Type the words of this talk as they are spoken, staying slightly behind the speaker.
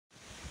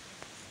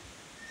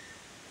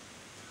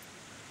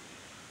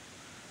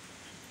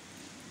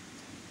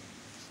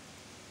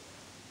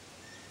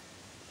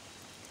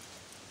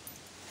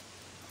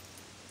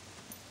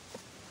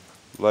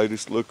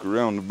Latest look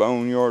around the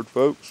boneyard,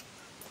 folks.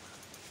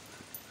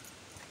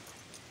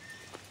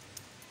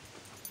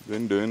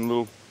 Been doing a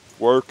little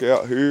work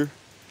out here,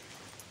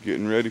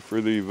 getting ready for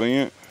the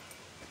event.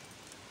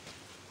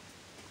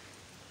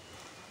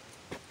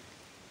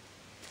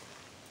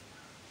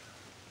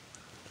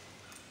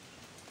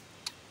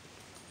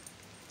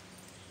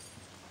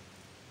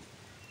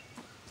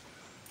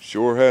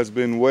 Sure has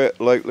been wet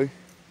lately.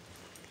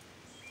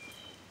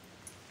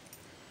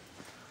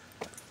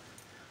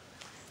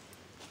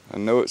 I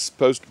know it's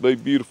supposed to be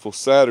beautiful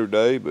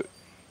Saturday, but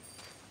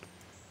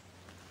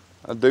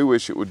I do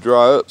wish it would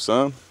dry up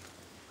some.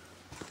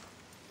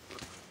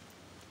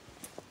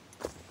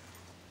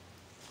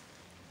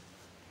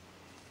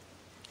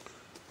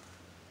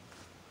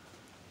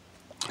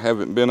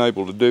 Haven't been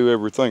able to do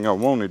everything I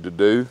wanted to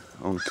do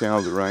on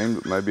account of the rain,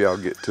 but maybe I'll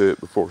get to it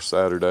before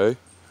Saturday.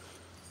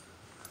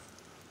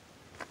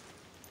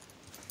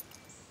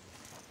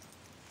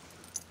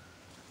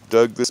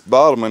 Dug this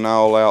bottoming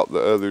all out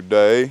the other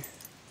day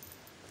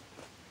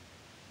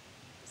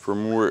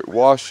from where it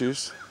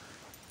washes.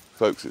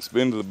 Folks that's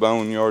been to the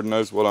boneyard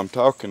knows what I'm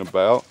talking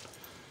about.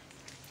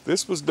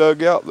 This was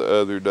dug out the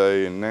other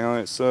day, and now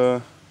it's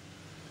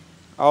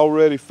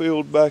already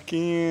filled back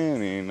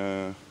in,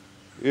 and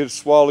it'll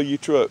swallow your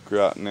truck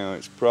right now.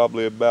 It's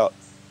probably about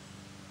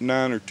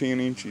 9 or 10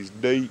 inches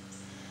deep.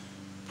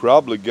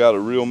 Probably got a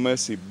real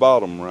messy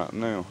bottom right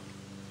now.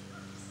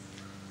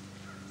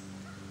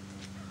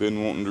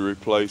 Been wanting to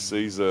replace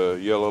these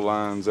yellow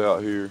lines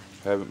out here.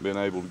 Haven't been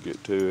able to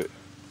get to it.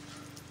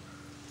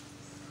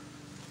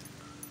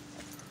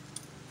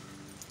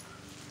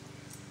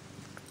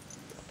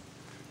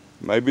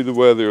 Maybe the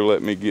weather will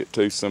let me get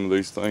to some of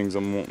these things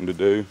I'm wanting to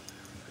do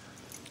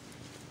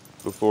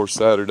before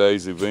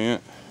Saturday's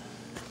event.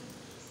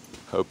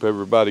 Hope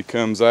everybody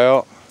comes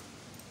out,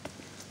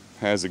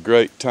 has a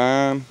great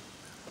time.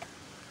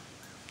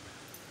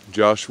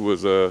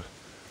 Joshua's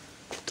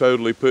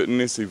totally putting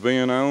this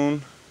event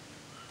on.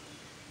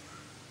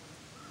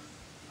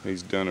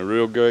 He's done a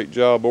real great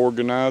job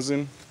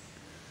organizing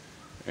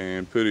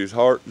and put his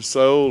heart and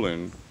soul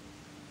and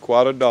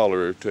quite a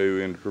dollar or two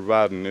into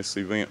providing this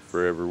event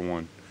for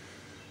everyone.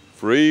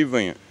 Free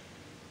event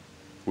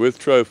with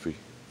trophy.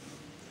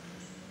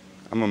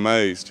 I'm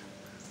amazed.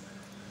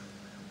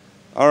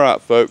 All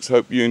right, folks,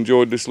 hope you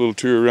enjoyed this little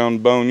tour around the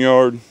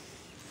boneyard.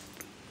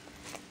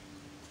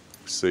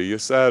 See you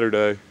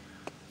Saturday.